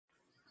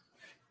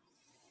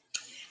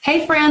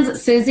Hey friends,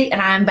 it's Susie,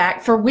 and I'm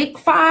back for week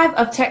 5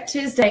 of Tech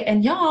Tuesday.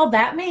 And y'all,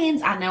 that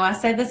means, I know I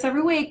say this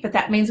every week, but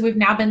that means we've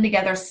now been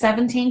together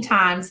 17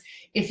 times.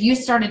 If you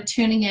started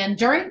tuning in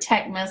during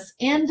Techmas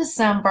in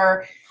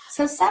December,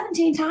 so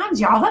 17 times,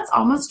 y'all, that's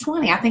almost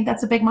 20. I think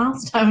that's a big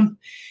milestone.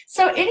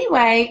 So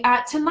anyway,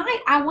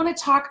 tonight I want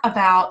to talk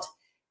about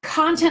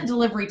content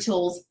delivery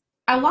tools.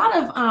 A lot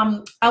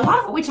of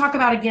what we talk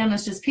about again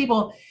is just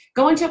people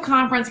going to a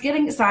conference,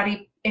 getting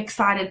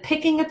excited,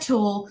 picking a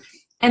tool,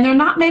 and they're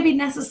not maybe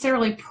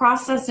necessarily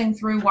processing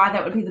through why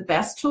that would be the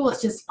best tool.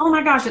 It's just, oh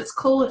my gosh, it's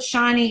cool, it's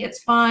shiny,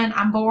 it's fun,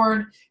 I'm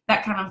bored,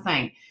 that kind of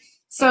thing.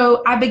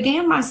 So I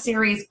began my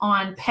series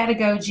on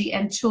pedagogy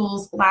and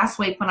tools last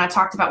week when I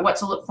talked about what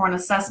to look for in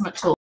assessment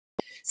tools.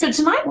 So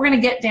tonight we're going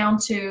to get down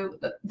to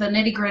the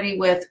nitty-gritty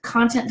with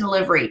content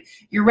delivery.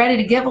 You're ready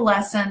to give a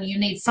lesson, you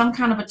need some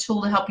kind of a tool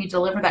to help you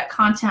deliver that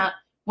content.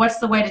 What's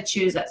the way to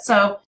choose it?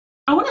 So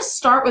I want to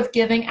start with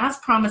giving, as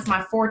promised,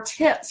 my 4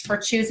 tips for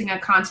choosing a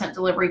content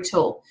delivery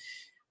tool.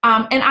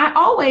 And I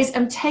always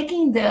am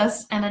taking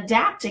this and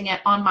adapting it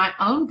on my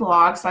own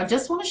blog. So I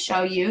just want to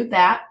show you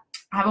that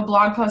I have a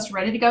blog post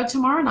ready to go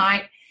tomorrow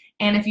night.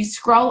 And if you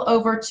scroll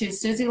over to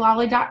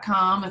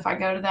susielolly.com, if I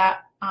go to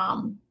that,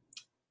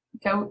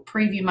 go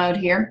preview mode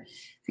here.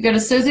 If you go to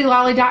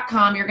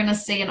susielolly.com, you're going to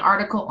see an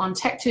article on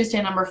Tech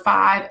Tuesday number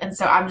 5. And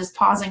so I'm just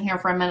pausing here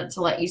for a minute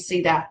to let you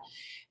see that.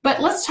 But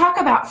let's talk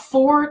about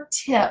 4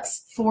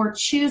 tips for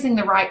choosing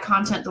the right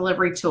content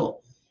delivery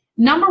tool.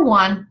 Number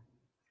 1,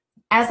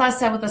 as I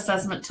said with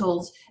assessment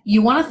tools,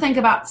 you want to think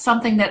about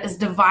something that is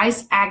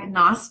device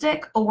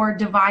agnostic or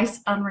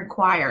device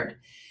unrequired.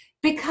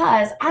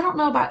 Because I don't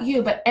know about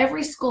you, but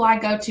every school I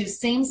go to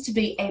seems to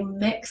be a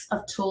mix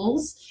of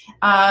tools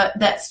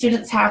that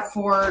students have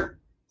for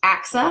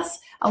access.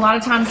 A lot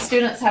of times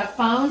students have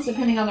phones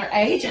depending on their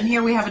age. And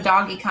here we have a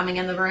doggy coming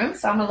in the room.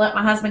 So I'm going to let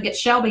my husband get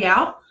Shelby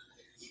out.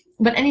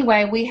 But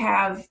anyway, we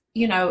have,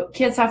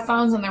 kids have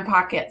phones in their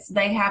pockets.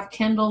 They have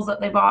Kindles that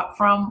they bought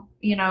from,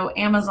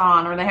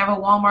 Amazon, or they have a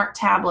Walmart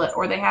tablet,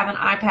 or they have an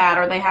iPad,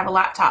 or they have a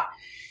laptop.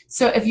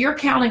 So if you're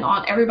counting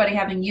on everybody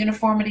having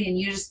uniformity and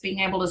you just being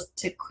able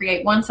to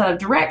create one set of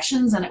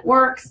directions and it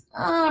works,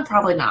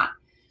 probably not.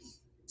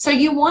 So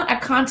you want a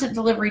content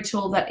delivery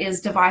tool that is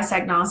device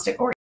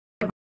agnostic or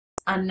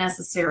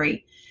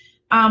unnecessary.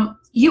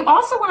 You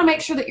also want to make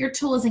sure that your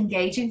tool is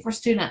engaging for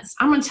students.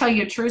 I'm going to tell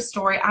you a true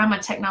story. I'm a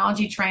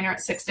technology trainer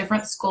at 6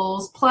 different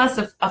schools, plus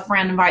a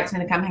friend invites me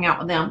to come hang out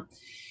with them.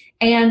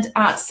 And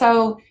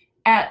so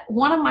at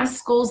one of my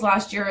schools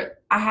last year,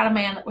 I had a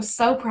man that was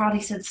so proud.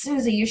 He said,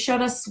 Susie, you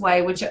showed us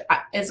Sway, which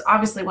is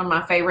obviously one of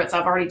my favorites.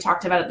 I've already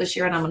talked about it this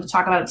year, and I'm going to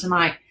talk about it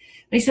tonight.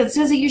 But he said,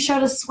 Susie, you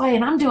showed us Sway,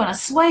 and I'm doing a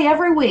Sway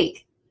every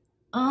week.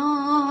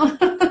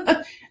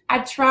 I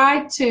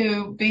tried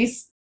to be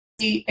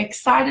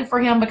excited for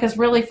him because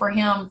really for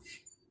him,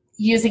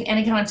 using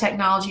any kind of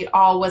technology at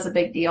all was a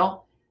big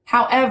deal.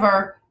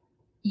 However,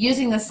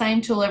 using the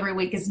same tool every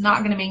week is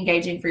not going to be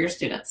engaging for your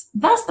students.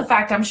 Thus the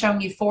fact I'm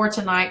showing you 4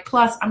 tonight,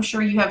 plus I'm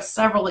sure you have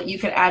several that you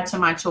could add to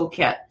my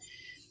toolkit.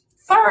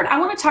 Third, I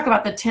want to talk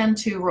about the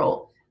 10-2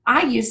 rule.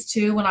 I used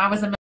to, when I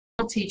was a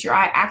middle teacher,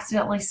 I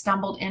accidentally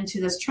stumbled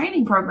into this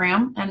training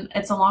program, and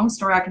it's a long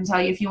story I can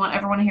tell you if you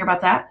ever want to hear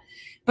about that.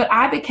 But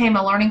I became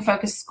a Learning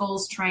Focused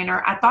Schools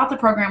trainer. I thought the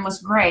program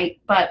was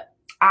great, but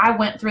I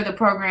went through the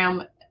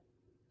program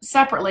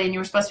separately, and you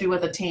were supposed to be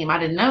with a team. I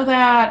didn't know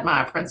that.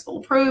 My principal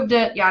approved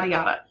it, yada,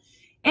 yada.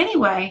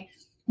 Anyway,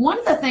 one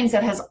of the things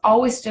that has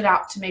always stood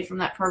out to me from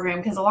that program,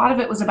 because a lot of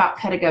it was about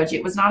pedagogy.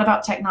 It was not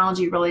about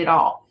technology really at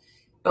all.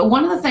 But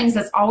one of the things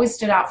that's always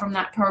stood out from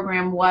that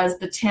program was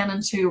the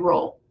 10-2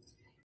 rule.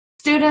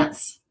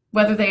 Students,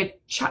 whether they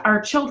are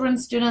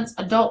children's students,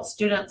 adult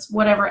students,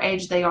 whatever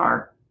age they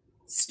are,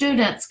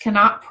 students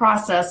cannot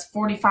process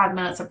 45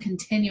 minutes of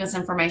continuous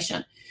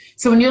information.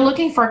 So when you're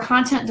looking for a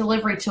content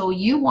delivery tool,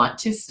 you want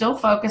to still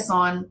focus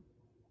on,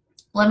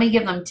 let me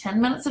give them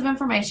 10 minutes of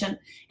information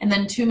and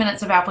then 2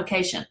 minutes of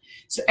application.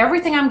 So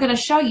everything I'm going to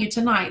show you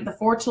tonight, the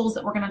 4 tools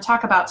that we're going to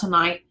talk about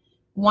tonight,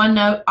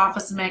 OneNote,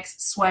 Office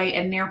Mix, Sway,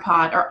 and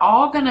Nearpod, are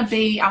all going to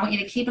be, I want you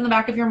to keep in the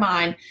back of your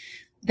mind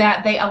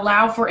that they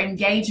allow for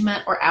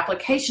engagement or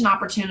application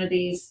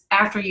opportunities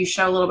after you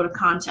show a little bit of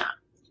content.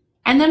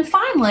 And then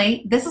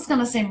finally, this is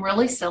going to seem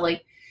really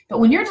silly, but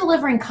when you're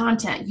delivering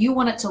content, you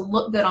want it to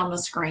look good on the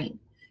screen.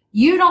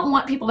 You don't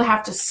want people to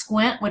have to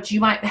squint, which you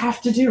might have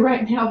to do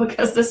right now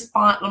because this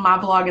font on my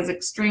blog is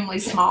extremely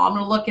small. I'm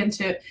going to look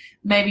into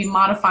maybe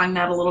modifying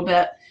that a little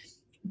bit.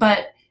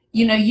 But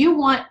you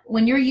want,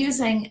 when you're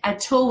using a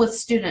tool with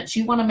students,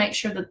 you want to make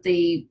sure that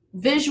the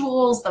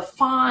visuals, the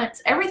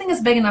fonts, everything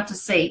is big enough to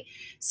see.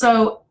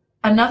 So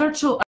another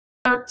tip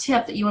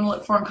that you want to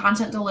look for in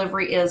content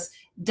delivery is,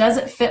 does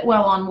it fit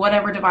well on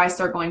whatever device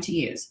they're going to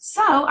use?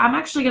 So I'm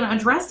actually going to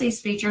address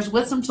these features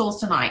with some tools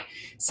tonight.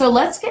 So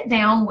let's get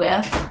down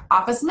with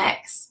Office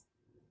Mix.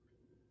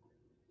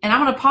 And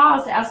I'm going to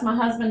pause to ask my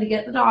husband to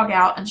get the dog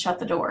out and shut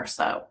the door.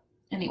 So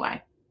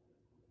anyway,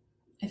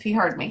 if he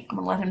heard me, I'm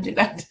going to let him do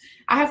that.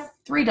 I have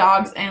 3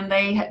 dogs and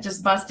they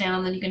just bust in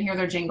and then you can hear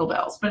their jingle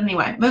bells. But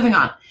anyway, moving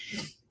on.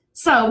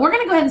 So we're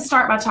going to go ahead and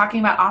start by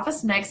talking about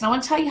Office Mix. And I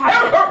want to tell you how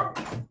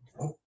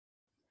to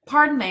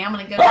pardon me, I'm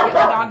going to go get the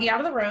doggy out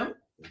of the room.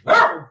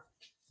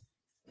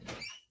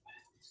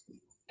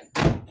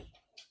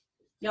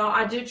 Y'all,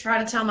 I do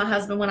try to tell my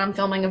husband when I'm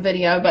filming a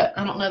video, but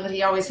I don't know that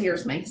he always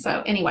hears me.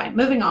 So anyway,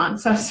 moving on.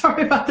 So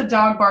sorry about the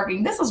dog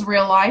barking. This is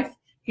real life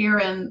here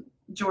in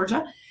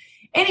Georgia.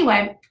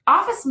 Anyway,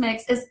 Office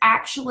Mix is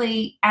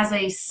actually as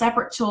a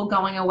separate tool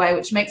going away,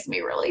 which makes me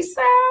really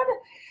sad.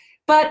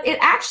 But it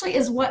actually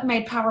is what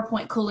made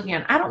PowerPoint cool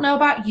again. I don't know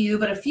about you,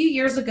 but a few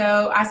years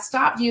ago, I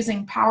stopped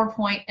using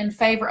PowerPoint in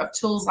favor of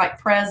tools like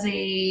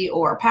Prezi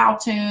or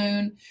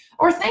Powtoon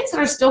or things that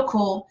are still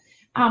cool.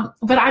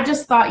 But I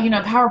just thought, you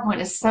know,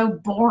 PowerPoint is so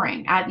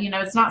boring.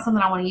 It's not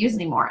something I want to use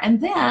anymore.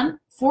 And then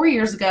 4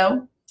 years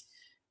ago,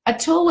 a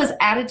tool was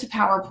added to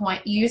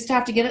PowerPoint. You used to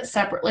have to get it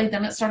separately.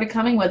 Then it started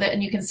coming with it,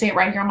 and you can see it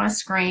right here on my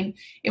screen.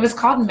 It was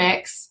called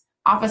Mix,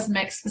 Office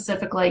Mix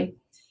specifically.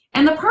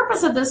 And the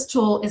purpose of this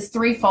tool is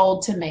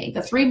threefold to me.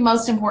 The three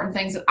most important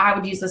things that I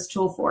would use this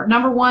tool for.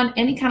 Number one,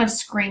 any kind of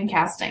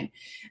screencasting.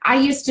 I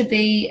used to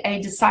be a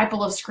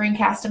disciple of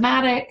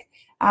Screencast-O-Matic.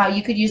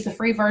 You could use the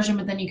free version,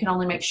 but then you can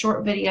only make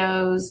short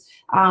videos.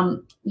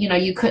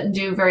 You couldn't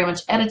do very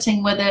much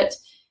editing with it.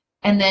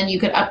 And then you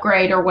could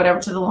upgrade or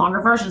whatever to the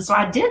longer version. So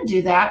I did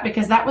do that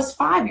because that was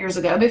 5 years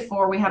ago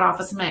before we had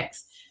Office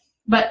Mix.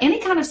 But any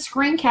kind of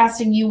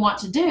screencasting you want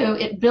to do,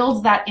 it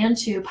builds that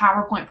into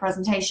PowerPoint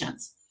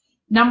presentations.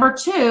 Number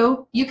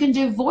two, you can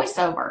do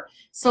voiceover.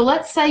 So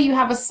let's say you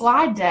have a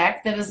slide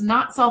deck that is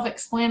not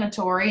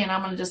self-explanatory, and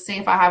I'm going to just see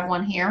if I have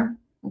one here.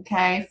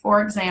 Okay,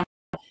 for example,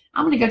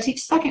 I'm going to go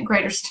teach second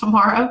graders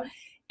tomorrow,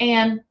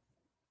 and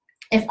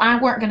if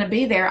I weren't going to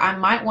be there, I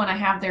might want to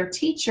have their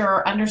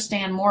teacher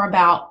understand more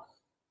about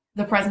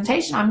the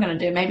presentation I'm going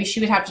to do. Maybe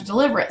she would have to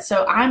deliver it.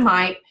 So I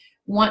might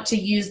want to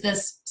use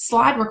this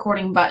slide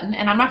recording button,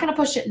 and I'm not going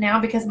to push it now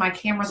because my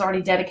camera's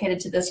already dedicated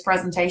to this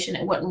presentation.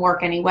 It wouldn't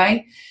work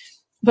anyway.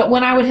 But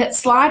when I would hit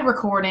slide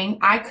recording,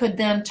 I could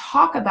then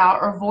talk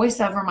about or voice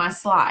over my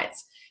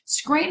slides.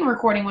 Screen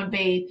recording would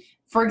be,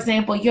 for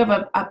example, you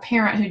have a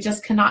parent who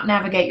just cannot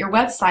navigate your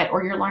website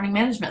or your learning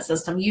management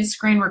system. Use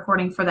screen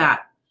recording for that.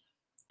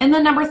 And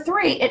then number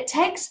three, it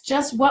takes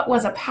just what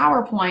was a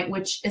PowerPoint,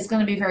 which is going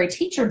to be very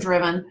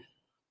teacher-driven,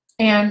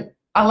 and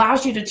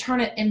allows you to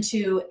turn it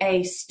into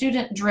a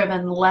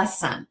student-driven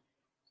lesson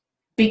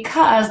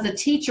because the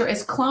teacher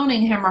is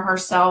cloning him or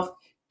herself,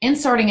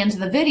 inserting into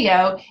the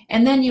video,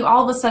 and then you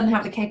all of a sudden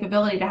have the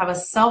capability to have a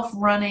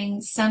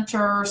self-running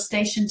center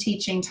station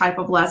teaching type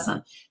of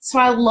lesson. So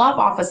I love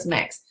Office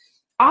Mix.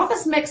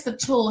 Office Mix, the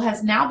tool,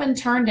 has now been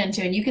turned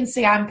into, and you can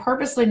see I'm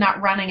purposely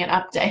not running an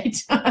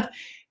update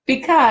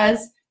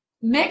because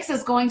Mix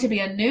is going to be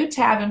a new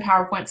tab in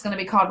PowerPoint. It's going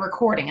to be called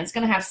Recording. It's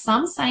going to have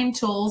some same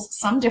tools,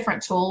 some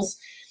different tools.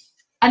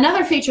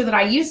 Another feature that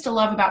I used to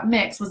love about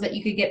Mix was that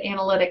you could get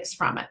analytics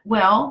from it.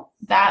 Well,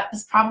 that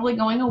is probably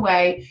going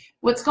away.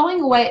 What's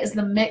going away is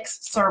the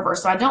Mix server.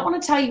 So I don't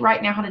want to tell you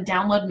right now how to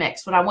download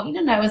Mix. What I want you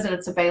to know is that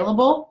it's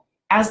available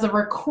as the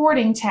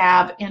recording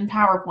tab in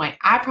PowerPoint.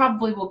 I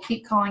probably will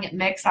keep calling it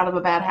Mix out of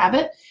a bad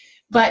habit,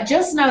 but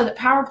just know that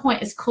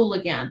PowerPoint is cool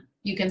again.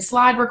 You can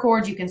slide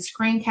record, you can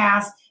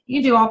screencast,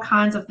 you can do all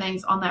kinds of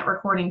things on that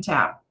recording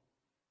tab.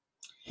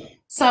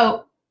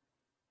 So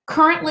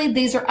currently,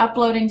 these are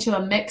uploading to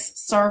a Mix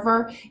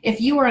server. If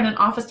you are in an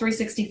Office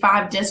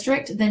 365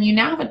 district, then you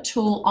now have a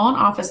tool on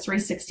Office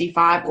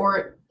 365,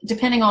 or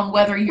depending on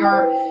whether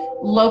your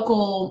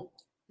local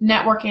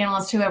network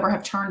analyst, whoever,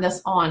 have turned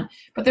this on.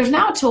 But there's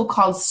now a tool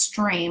called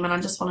Stream, and I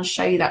just want to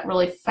show you that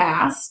really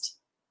fast.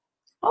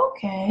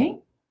 Okay.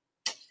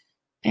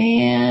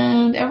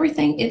 And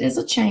everything, it is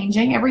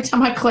a-changing. Every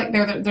time I click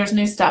there, there's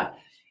new stuff.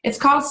 It's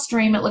called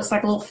Stream. It looks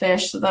like a little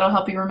fish, so that'll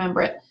help you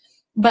remember it.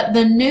 But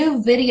the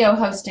new video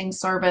hosting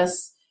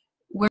service,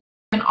 where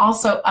you can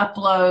also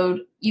upload,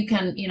 you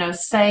can,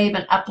 save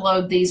and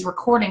upload these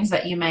recordings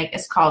that you make,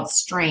 is called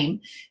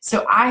Stream.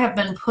 So I have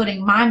been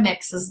putting my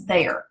mixes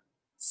there.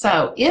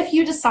 So if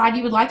you decide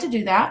you would like to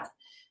do that,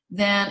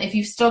 then if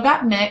you've still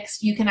got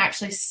Mix, you can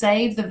actually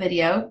save the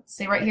video.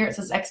 See right here, it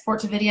says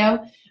export to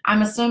video.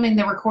 I'm assuming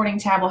the recording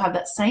tab will have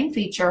that same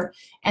feature.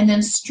 And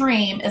then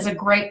Stream is a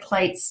great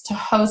place to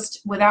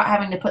host without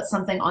having to put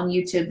something on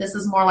YouTube. This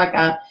is more like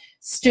a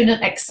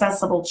student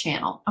accessible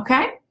channel,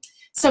 okay?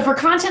 So for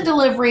content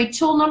delivery,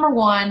 tool number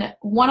one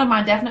of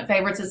my definite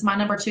favorites, is my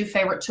number two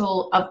favorite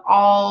tool of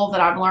all that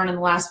I've learned in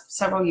the last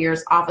several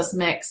years, Office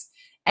Mix,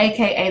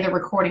 aka the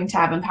recording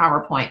tab in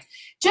PowerPoint.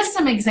 Just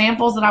some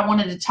examples that I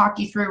wanted to talk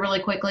you through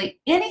really quickly.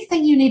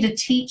 Anything you need to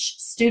teach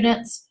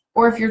students,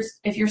 or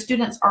if your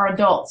students are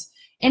adults,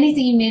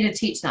 anything you need to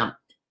teach them.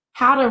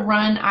 How to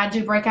run, I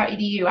do Breakout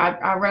EDU.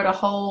 I wrote a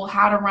whole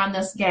how to run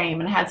this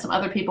game and had some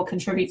other people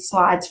contribute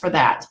slides for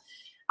that.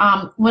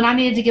 When I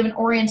needed to give an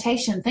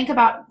orientation, think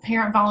about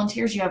parent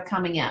volunteers you have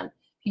coming in.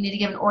 You need to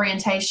give an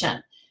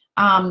orientation.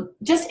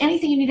 Just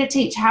anything you need to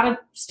teach.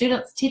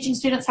 Teaching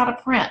students how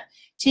to print.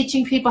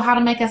 Teaching people how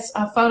to make a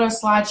photo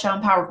slideshow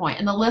in PowerPoint.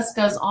 And the list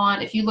goes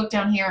on. If you look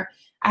down here,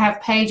 I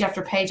have page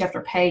after page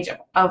after page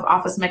of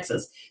Office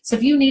Mixes. So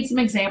if you need some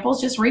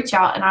examples, just reach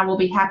out and I will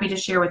be happy to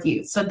share with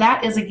you. So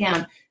that is,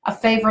 again, a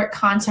favorite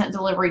content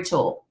delivery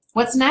tool.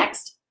 What's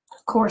next?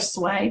 Of course,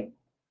 Sway.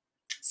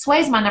 Sway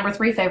is my number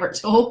 3 favorite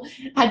tool.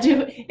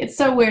 It's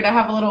so weird. I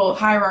have a little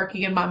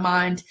hierarchy in my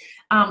mind.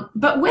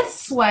 But with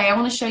Sway, I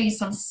want to show you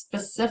some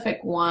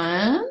specific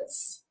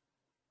ones.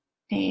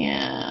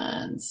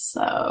 And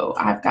so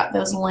I've got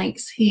those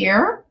links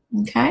here.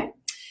 Okay.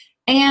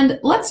 And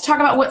let's talk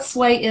about what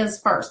Sway is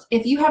first.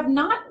 If you have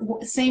not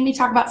seen me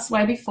talk about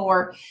Sway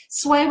before,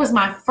 Sway was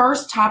my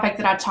first topic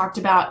that I talked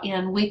about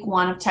in week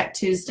 1 of Tech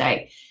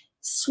Tuesday.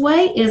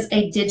 Sway is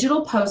a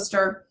digital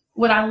poster.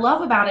 What I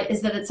love about it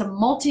is that it's a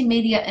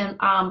multimedia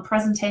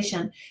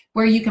presentation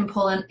where you can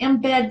pull in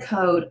embed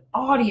code,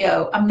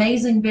 audio,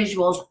 amazing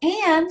visuals,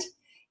 and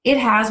it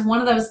has one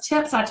of those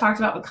tips I talked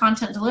about with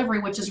content delivery,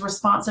 which is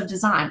responsive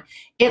design.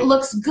 It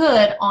looks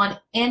good on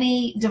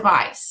any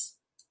device.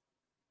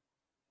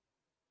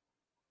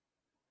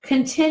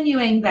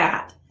 Continuing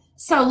that.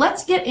 So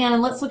let's get in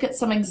and let's look at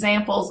some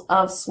examples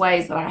of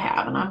Sways that I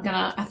have. And I'm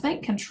gonna, I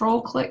think,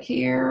 control click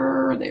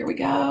here. There we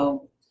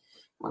go.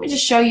 Let me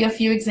just show you a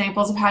few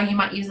examples of how you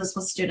might use this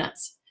with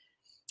students.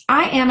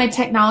 I am a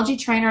technology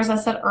trainer, as I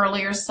said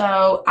earlier,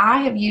 so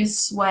I have used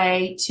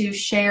Sway to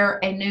share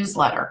a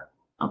newsletter.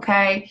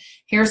 Okay,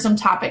 here's some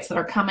topics that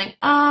are coming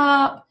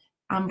up.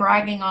 I'm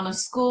bragging on a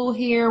school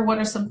here. What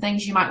are some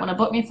things you might want to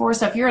book me for?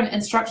 So if you're an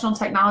instructional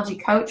technology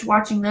coach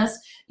watching this,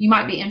 you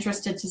might be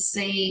interested to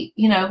see,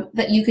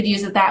 that you could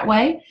use it that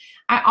way.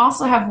 I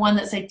also have one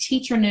that's a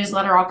teacher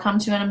newsletter I'll come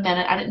to in a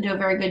minute. I didn't do a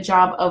very good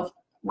job of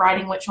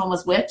writing which one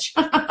was which,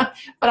 but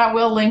I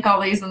will link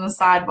all these in the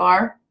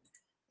sidebar.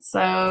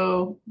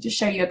 So just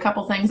show you a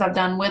couple things I've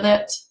done with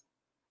it.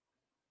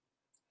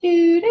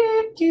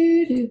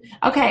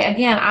 Okay,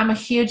 again, I'm a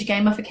huge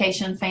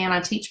gamification fan. I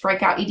teach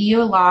Breakout EDU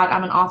a lot.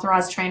 I'm an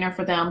authorized trainer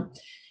for them.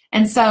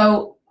 And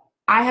so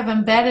I have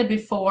embedded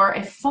before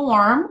a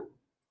form,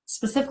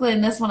 specifically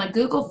in this one, a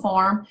Google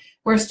form,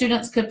 where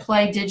students could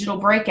play digital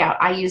breakout.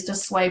 I used a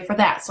Sway for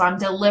that. So I'm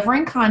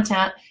delivering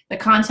content. The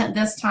content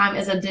this time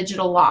is a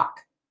digital lock.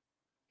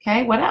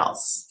 Okay, what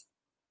else?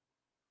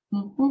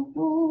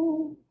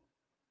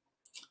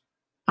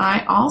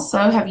 I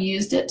also have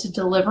used it to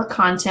deliver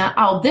content.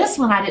 Oh, this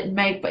one I didn't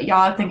make, but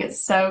y'all, I think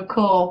it's so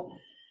cool.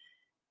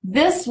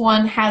 This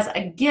one has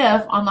a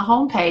GIF on the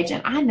home page,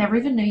 and I never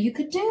even knew you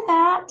could do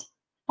that.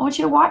 I want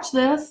you to watch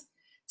this.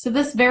 So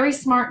this very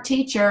smart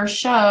teacher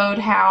showed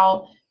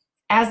how,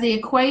 as the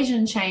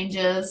equation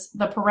changes,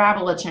 the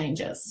parabola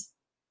changes.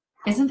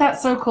 Isn't that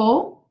so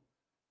cool?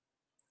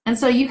 And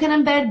so you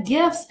can embed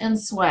GIFs in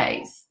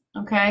Sways.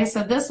 Okay,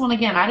 so this one,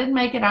 again, I didn't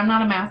make it. I'm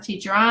not a math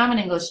teacher. I'm an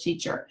English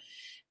teacher.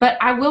 But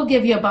I will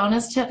give you a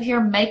bonus tip here,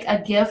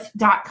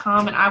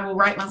 makeagif.com, and I will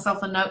write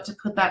myself a note to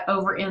put that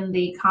over in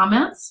the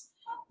comments.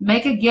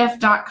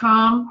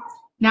 Makeagif.com.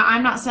 Now,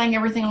 I'm not saying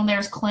everything on there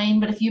is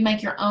clean, but if you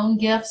make your own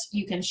GIFs,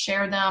 you can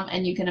share them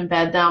and you can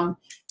embed them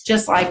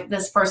just like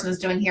this person is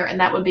doing here, and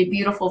that would be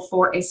beautiful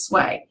for a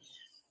Sway.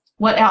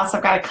 What else?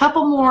 I've got a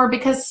couple more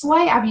because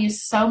Sway I've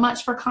used so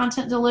much for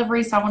content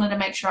delivery, so I wanted to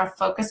make sure I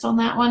focused on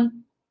that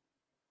one.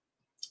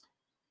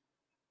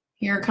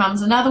 Here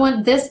comes another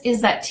one. This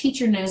is that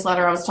teacher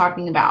newsletter I was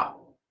talking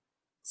about.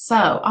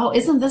 So, oh,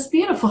 isn't this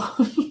beautiful?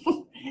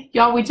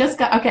 Y'all, we just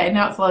got, okay,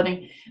 now it's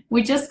loading.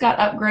 We just got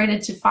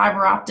upgraded to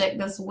fiber optic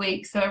this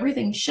week, so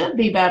everything should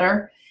be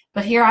better.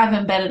 But here I've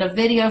embedded a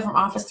video from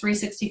Office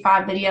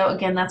 365 video.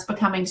 Again, that's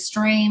becoming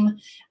Stream.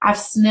 I've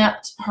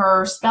snipped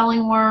her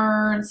spelling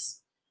words.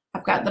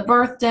 I've got the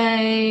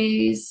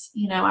birthdays.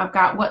 I've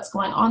got what's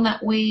going on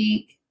that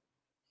week.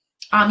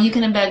 You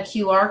can embed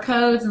QR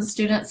codes and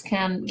students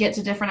can get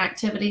to different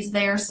activities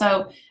there.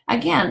 So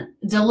again,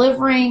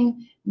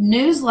 delivering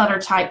newsletter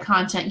type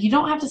content, you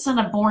don't have to send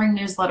a boring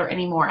newsletter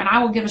anymore. And I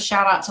will give a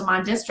shout out to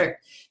my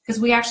district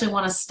because we actually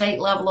won a state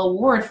level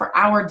award for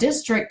our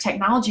district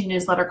technology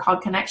newsletter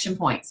called Connection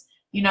Points.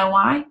 You know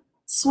why?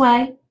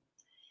 Sway.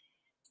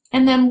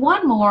 And then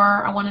one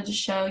more I wanted to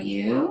show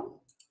you.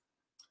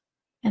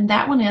 And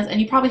that one is, and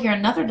you probably hear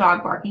another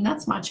dog barking.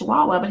 That's my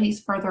Chihuahua, but he's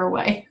further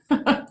away.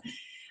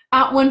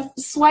 When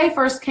Sway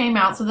first came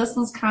out, so this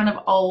one's kind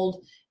of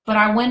old, but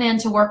I went in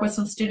to work with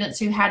some students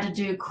who had to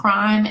do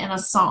crime in a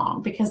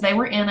song because they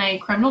were in a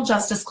criminal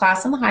justice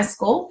class in the high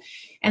school.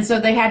 And so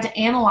they had to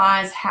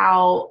analyze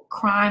how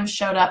crime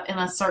showed up in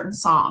a certain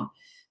song.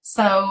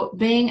 So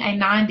being a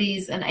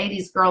 90s and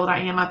 80s girl that I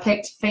am, I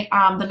picked The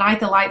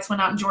Night the Lights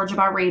Went Out in Georgia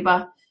by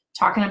Reba,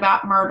 talking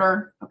about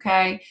murder,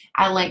 okay?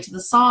 I linked to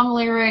the song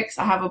lyrics.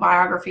 I have a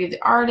biography of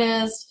the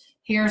artist.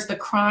 Here's the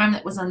crime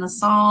that was in the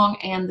song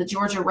and the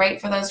Georgia rate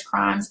for those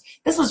crimes.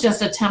 This was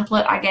just a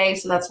template I gave,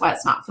 so that's why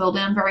it's not filled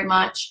in very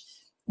much.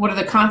 What are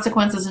the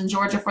consequences in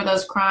Georgia for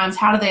those crimes?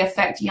 How do they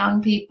affect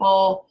young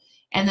people?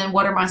 And then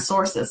what are my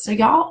sources? So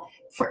y'all,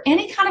 for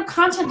any kind of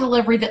content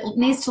delivery that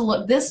needs to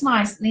look this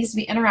nice, needs to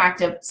be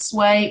interactive,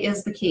 Sway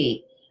is the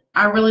key.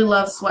 I really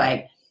love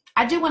Sway.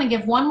 I do want to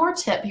give one more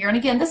tip here. And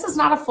again, this is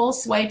not a full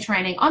Sway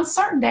training. On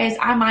certain days,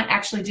 I might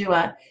actually do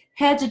a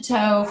head to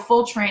toe,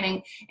 full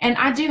training. And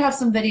I do have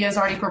some videos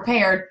already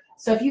prepared.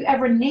 So if you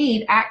ever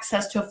need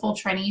access to a full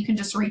training, you can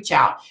just reach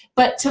out.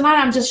 But tonight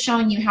I'm just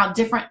showing you how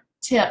different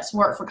tips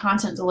work for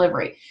content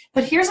delivery.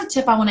 But here's a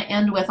tip I want to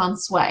end with on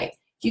Sway.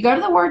 If you go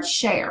to the word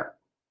share,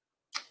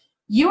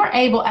 you are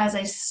able as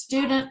a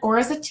student or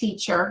as a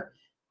teacher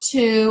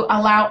to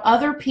allow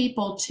other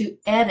people to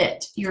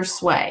edit your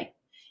Sway.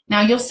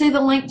 Now you'll see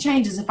the link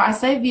changes. If I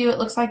say view, it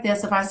looks like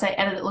this. If I say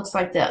edit, it looks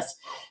like this.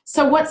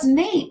 So what's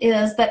neat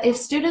is that if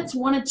students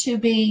wanted to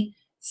be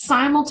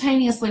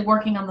simultaneously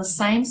working on the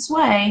same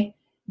Sway,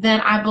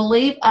 then I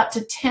believe up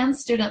to 10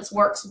 students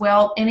works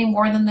well. Any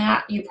more than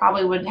that, you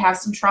probably would have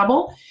some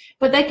trouble.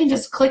 But they can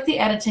just click the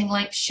editing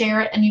link,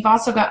 share it, and you've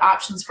also got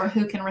options for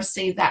who can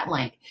receive that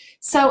link.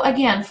 So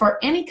again, for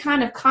any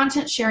kind of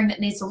content sharing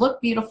that needs to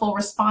look beautiful,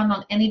 respond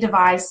on any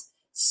device,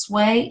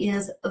 Sway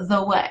is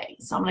the way.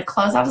 So I'm going to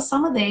close out of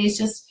some of these,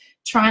 just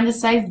trying to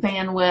save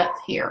bandwidth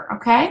here,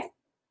 okay?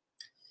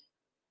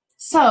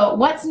 So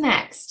what's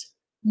next?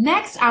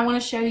 Next, I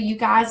want to show you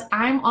guys,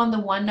 I'm on the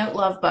OneNote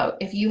Love Boat.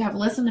 If you have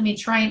listened to me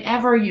train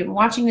ever, you've been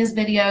watching these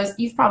videos,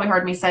 you've probably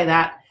heard me say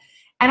that.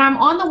 And I'm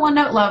on the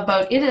OneNote Love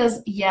Boat. It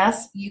is,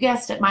 yes, you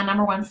guessed it, my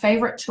 #1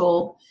 favorite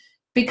tool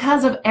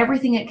because of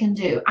everything it can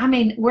do. I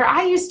mean, where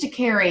I used to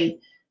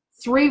carry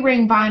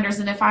 3-ring binders,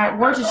 and if I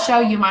were to show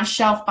you my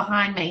shelf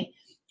behind me,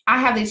 I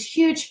have these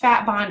huge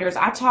fat binders.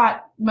 I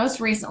taught most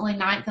recently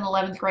 9th and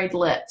 11th grade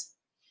lit.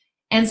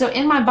 And so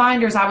in my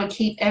binders, I would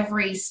keep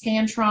every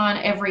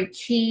Scantron, every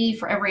key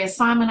for every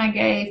assignment I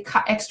gave,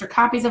 extra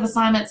copies of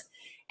assignments.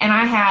 And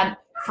I had,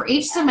 for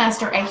each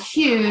semester, a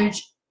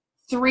huge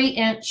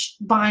 3-inch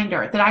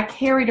binder that I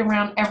carried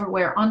around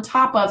everywhere on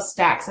top of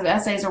stacks of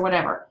essays or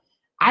whatever.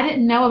 I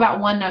didn't know about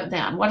OneNote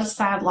then. What a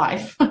sad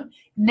life.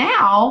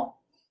 Now,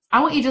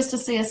 I want you just to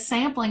see a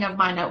sampling of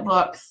my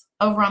notebooks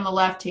over on the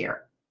left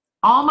here.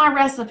 All my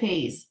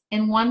recipes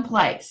in one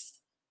place.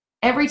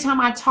 Every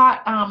time I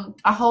taught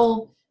a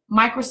whole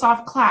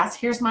Microsoft class,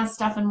 here's my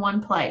stuff in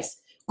one place.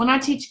 When I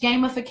teach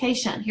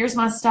gamification, here's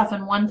my stuff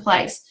in one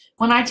place.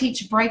 When I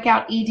teach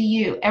Breakout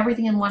EDU,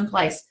 everything in one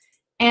place.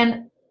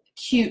 And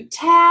cute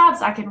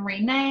tabs I can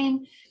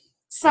rename.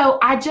 So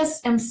I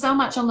just am so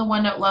much on the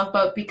OneNote Love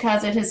Boat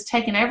because it has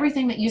taken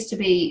everything that used to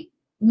be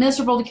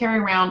miserable to carry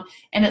around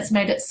and it's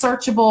made it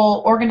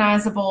searchable,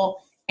 organizable,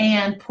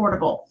 and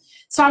portable.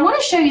 So I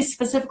want to show you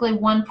specifically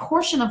one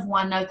portion of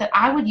OneNote that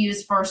I would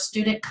use for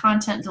student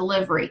content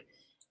delivery.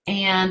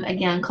 And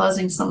again,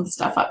 closing some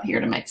stuff up here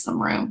to make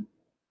some room.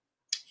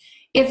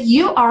 If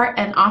you are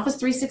an Office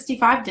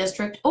 365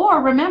 district,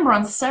 or remember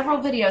on several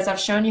videos I've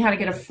shown you how to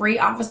get a free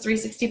Office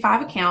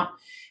 365 account,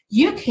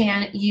 you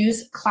can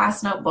use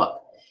Class Notebook.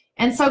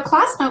 And so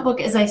Class Notebook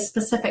is a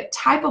specific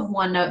type of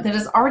OneNote that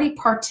is already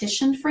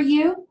partitioned for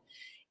you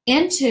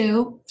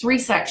into 3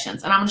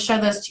 sections. And I'm going to show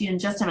those to you in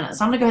just a minute.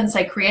 So I'm going to go ahead and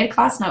say create a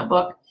Class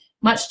Notebook,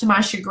 much to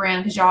my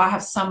chagrin because y'all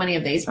have so many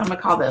of these. But I'm going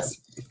to call this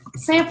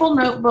Sample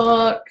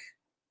Notebook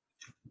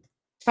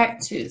Tech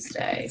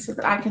Tuesday so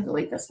that I can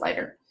delete this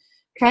later.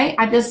 Okay,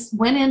 I just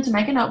went in to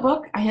make a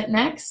notebook. I hit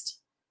next,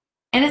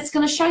 and it's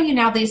going to show you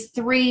now these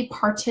 3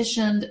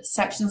 partitioned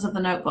sections of the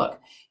notebook.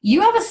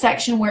 You have a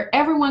section where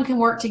everyone can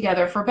work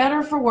together, for better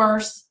or for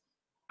worse.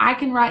 I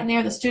can write in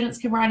there, the students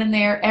can write in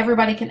there,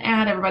 everybody can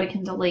add, everybody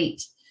can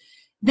delete.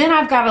 Then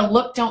I've got a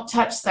look, don't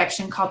touch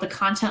section called the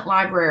content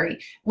library,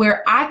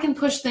 where I can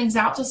push things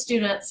out to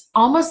students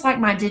almost like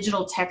my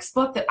digital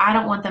textbook that I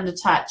don't want them to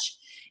touch.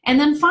 And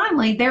then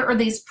finally, there are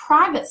these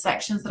private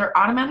sections that are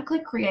automatically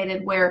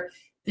created where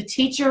the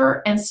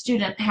teacher and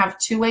student have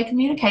 2-way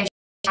communication.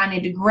 I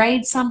need to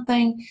grade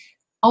something,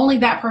 only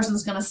that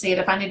person's going to see it.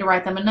 If I need to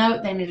write them a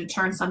note, they need to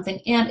turn something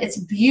in. It's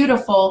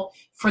beautiful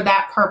for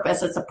that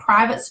purpose. It's a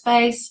private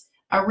space,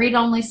 a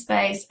read-only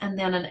space, and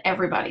then an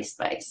everybody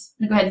space.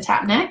 I'm going to go ahead and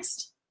tap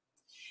next.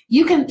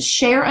 You can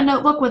share a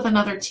notebook with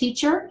another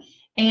teacher,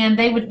 and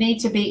they would need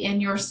to be in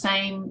your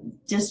same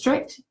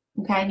district.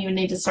 Okay, and you would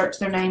need to search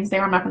their names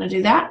there. I'm not going to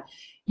do that.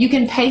 You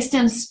can paste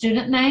in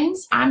student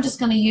names. I'm just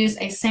going to use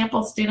a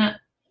sample student.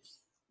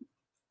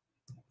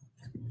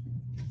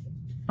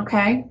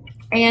 Okay,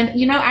 and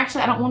you know,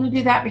 actually I don't want to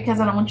do that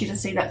because I don't want you to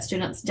see that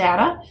student's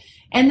data.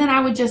 And then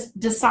I would just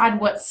decide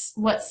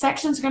what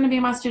sections are going to be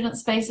my student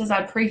spaces.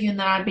 I'd preview and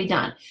then I'd be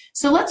done.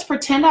 So let's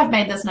pretend I've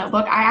made this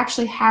notebook. I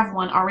actually have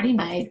one already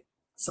made.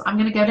 So I'm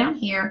going to go down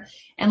here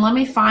and let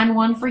me find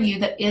one for you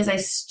that is a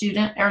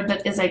student or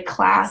that is a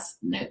class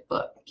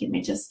notebook. Give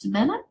me just a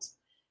minute.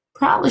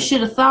 Probably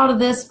should have thought of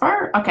this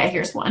first. Okay,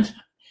 here's one.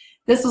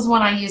 This was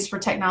one I used for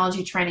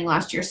technology training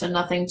last year, so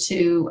nothing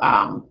too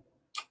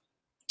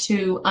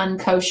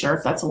unkosher,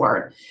 if that's a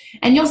word.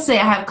 And you'll see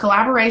I have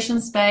collaboration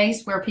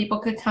space where people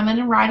could come in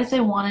and write if they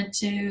wanted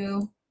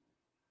to.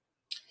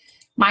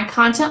 My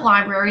content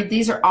library,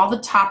 these are all the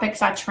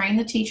topics I train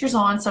the teachers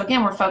on. So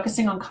again, we're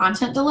focusing on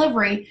content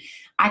delivery.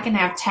 I can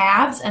have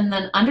tabs, and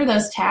then under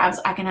those tabs,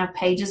 I can have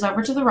pages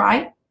over to the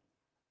right.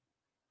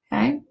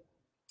 Okay.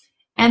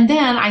 And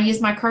then I use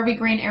my curvy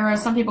green arrow.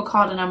 Some people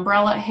call it an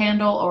umbrella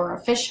handle or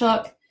a fish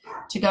hook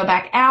to go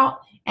back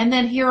out. And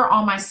then here are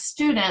all my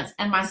students,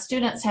 and my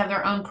students have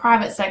their own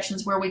private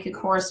sections where we could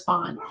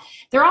correspond.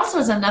 There also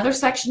is another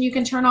section you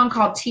can turn on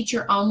called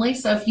Teacher Only.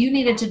 So if you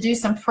needed to do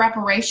some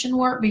preparation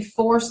work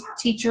before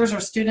teachers or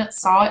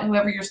students saw it,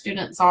 whoever your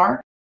students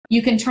are,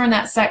 you can turn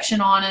that section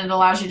on and it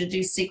allows you to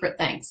do secret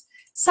things.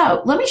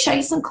 So let me show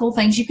you some cool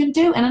things you can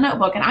do in a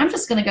notebook. And I'm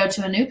just going to go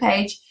to a new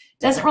page.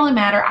 Doesn't really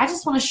matter. I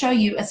just want to show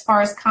you, as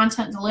far as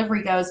content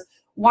delivery goes,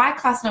 why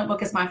Class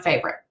Notebook is my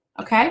favorite.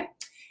 Okay?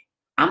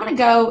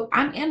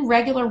 I'm in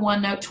regular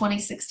OneNote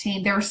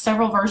 2016. There are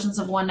several versions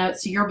of OneNote,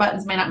 so your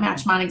buttons may not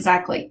match mine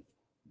exactly.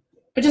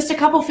 But just a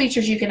couple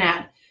features you can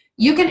add.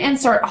 You can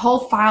insert a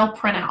whole file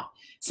printout.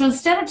 So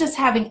instead of just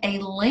having a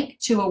link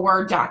to a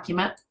Word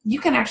document, you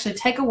can actually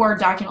take a Word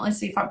document. Let's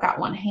see if I've got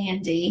one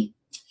handy.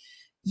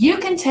 You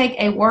can take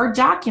a Word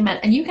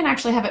document and you can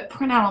actually have it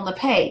print out on the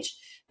page.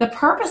 The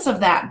purpose of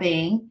that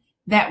being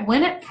that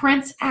when it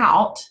prints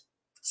out,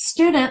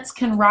 students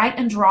can write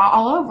and draw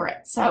all over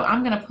it. So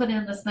I'm going to put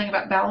in this thing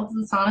about ballads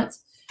and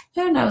sonnets.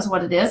 Who knows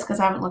what it is,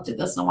 because I haven't looked at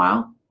this in a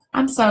while.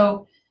 I'm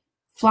so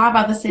fly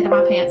by the seat of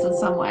my pants in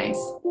some ways.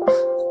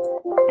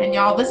 And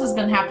y'all, this has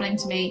been happening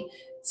to me.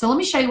 So let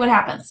me show you what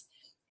happens.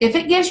 If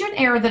it gives you an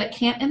error that it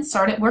can't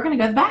insert it, we're going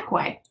to go the back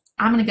way.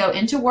 I'm going to go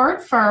into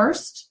Word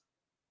first.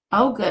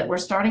 Oh, good. We're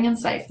starting in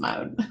safe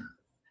mode.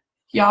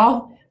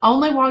 Y'all,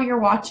 only while you're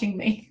watching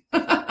me.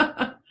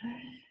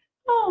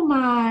 Oh,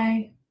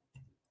 my.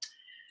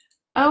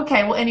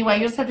 Okay, well, anyway,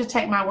 you just have to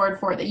take my word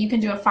for it that you can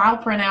do a file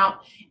printout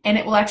and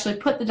it will actually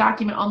put the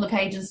document on the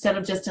page instead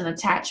of just an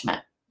attachment.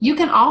 You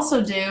can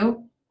also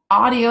do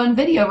audio and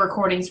video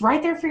recordings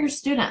right there for your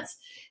students.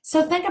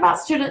 So think about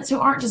students who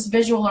aren't just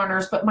visual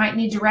learners but might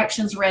need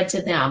directions read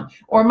to them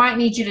or might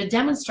need you to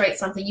demonstrate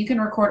something. You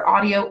can record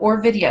audio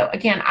or video.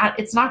 Again,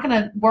 it's not going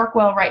to work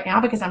well right now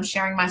because I'm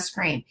sharing my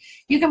screen.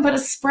 You can put a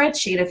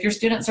spreadsheet if your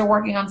students are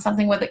working on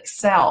something with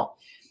Excel.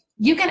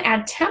 You can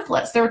add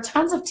templates. There are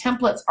tons of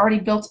templates already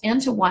built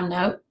into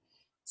OneNote,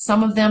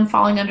 some of them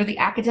falling under the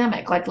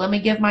academic, like let me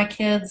give my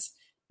kids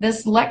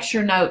this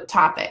lecture note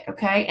topic,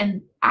 okay?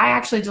 And I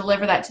actually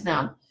deliver that to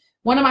them.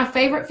 One of my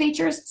favorite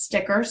features,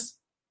 stickers.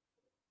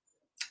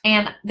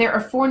 And there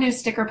are 4 new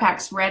sticker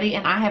packs ready,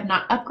 and I have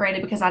not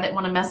upgraded because I didn't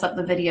want to mess up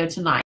the video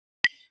tonight.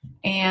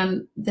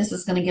 And this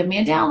is going to give me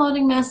a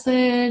downloading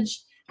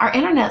message. Our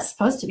internet's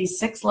supposed to be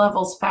 6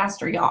 levels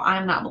faster, y'all.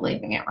 I'm not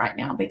believing it right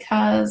now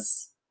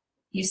because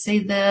you see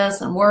this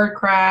and Word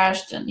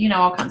crashed and, you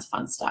know, all kinds of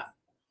fun stuff.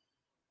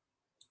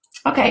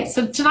 Okay,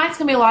 so tonight's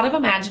going to be a lot of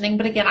imagining,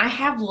 but again, I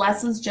have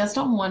lessons just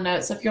on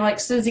OneNote. So if you're like,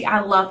 Susie,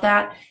 I love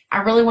that.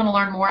 I really want to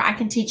learn more. I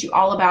can teach you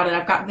all about it.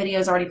 I've got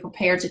videos already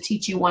prepared to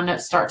teach you OneNote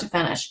start to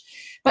finish.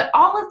 But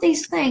all of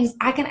these things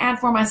I can add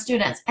for my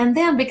students. And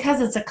then because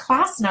it's a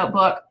class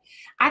notebook,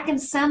 I can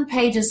send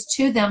pages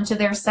to them to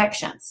their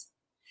sections.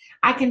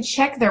 I can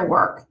check their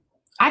work.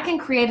 I can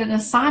create an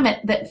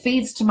assignment that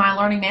feeds to my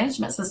learning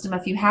management system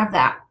if you have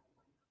that.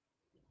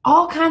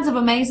 All kinds of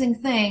amazing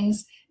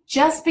things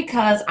just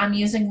because I'm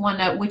using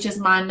OneNote, which is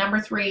my number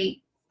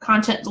 3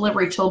 content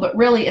delivery tool, but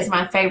really is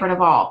my favorite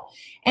of all.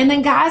 And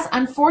then guys,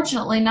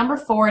 unfortunately, number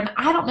 4, and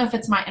I don't know if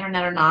it's my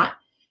internet or not,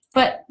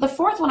 but the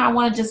 4th one I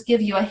want to just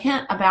give you a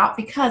hint about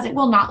because it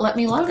will not let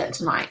me load it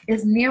tonight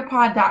is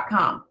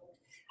Nearpod.com.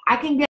 I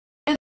can get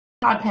to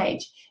the Nearpod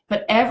page,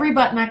 but every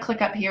button I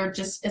click up here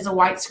just is a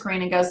white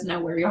screen and goes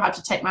nowhere. You'll have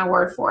to take my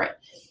word for it.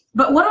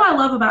 But what do I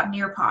love about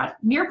Nearpod?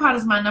 Nearpod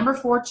is my number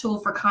 4 tool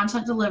for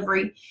content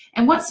delivery.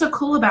 And what's so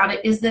cool about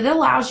it is that it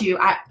allows you,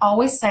 I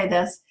always say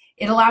this,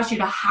 it allows you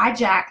to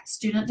hijack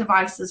student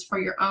devices for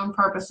your own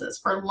purposes,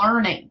 for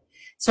learning.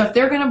 So if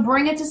they're going to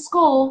bring it to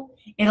school,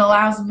 it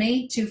allows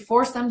me to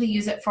force them to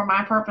use it for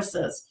my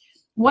purposes.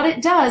 What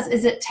it does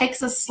is it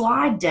takes a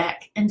slide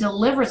deck and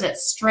delivers it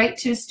straight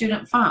to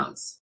student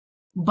phones.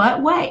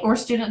 But wait, or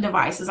student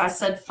devices. I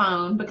said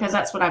phone because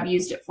that's what I've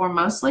used it for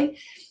mostly.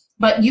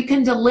 But you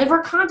can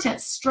deliver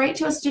content straight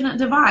to a student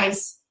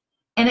device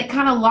and it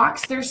kind of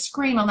locks their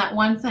screen on that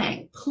one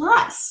thing.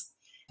 Plus,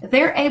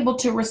 they're able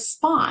to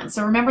respond.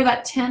 So remember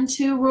that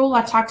 10-2 rule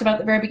I talked about at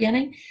the very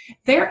beginning?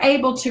 They're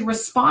able to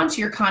respond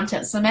to your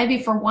content. So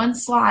maybe for one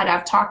slide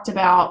I've talked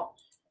about,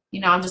 you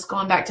know, I'm just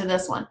going back to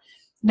this one.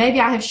 Maybe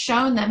I have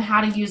shown them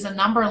how to use a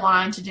number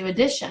line to do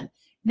addition.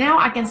 Now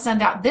I can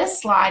send out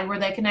this slide where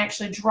they can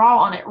actually draw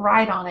on it,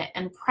 write on it,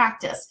 and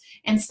practice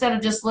instead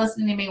of just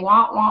listening to me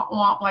womp, womp,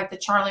 womp like the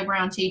Charlie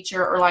Brown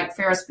teacher or like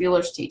Ferris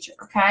Bueller's teacher,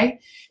 okay?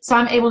 So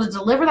I'm able to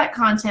deliver that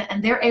content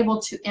and they're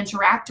able to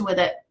interact with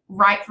it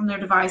right from their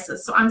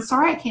devices. So I'm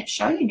sorry I can't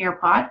show you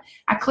Nearpod.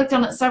 I clicked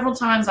on it several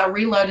times. I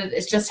reloaded.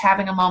 It's just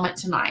having a moment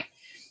tonight.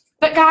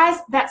 But guys,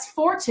 that's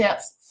 4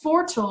 tips,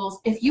 4 tools.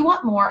 If you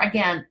want more,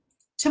 again,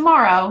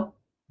 tomorrow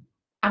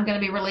I'm going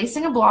to be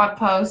releasing a blog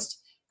post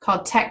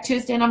called Tech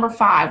Tuesday number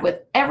 5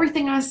 with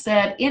everything I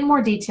said in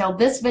more detail,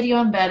 this video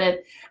embedded.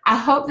 I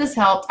hope this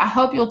helped. I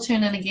hope you'll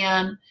tune in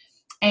again.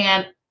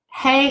 And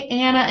hey,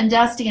 Anna and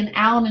Dusty and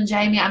Alan and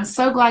Jamie, I'm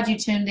so glad you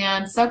tuned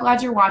in. So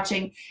glad you're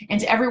watching. And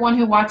to everyone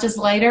who watches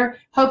later,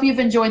 hope you've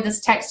enjoyed this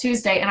Tech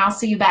Tuesday, and I'll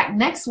see you back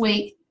next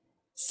week,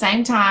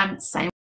 same time, same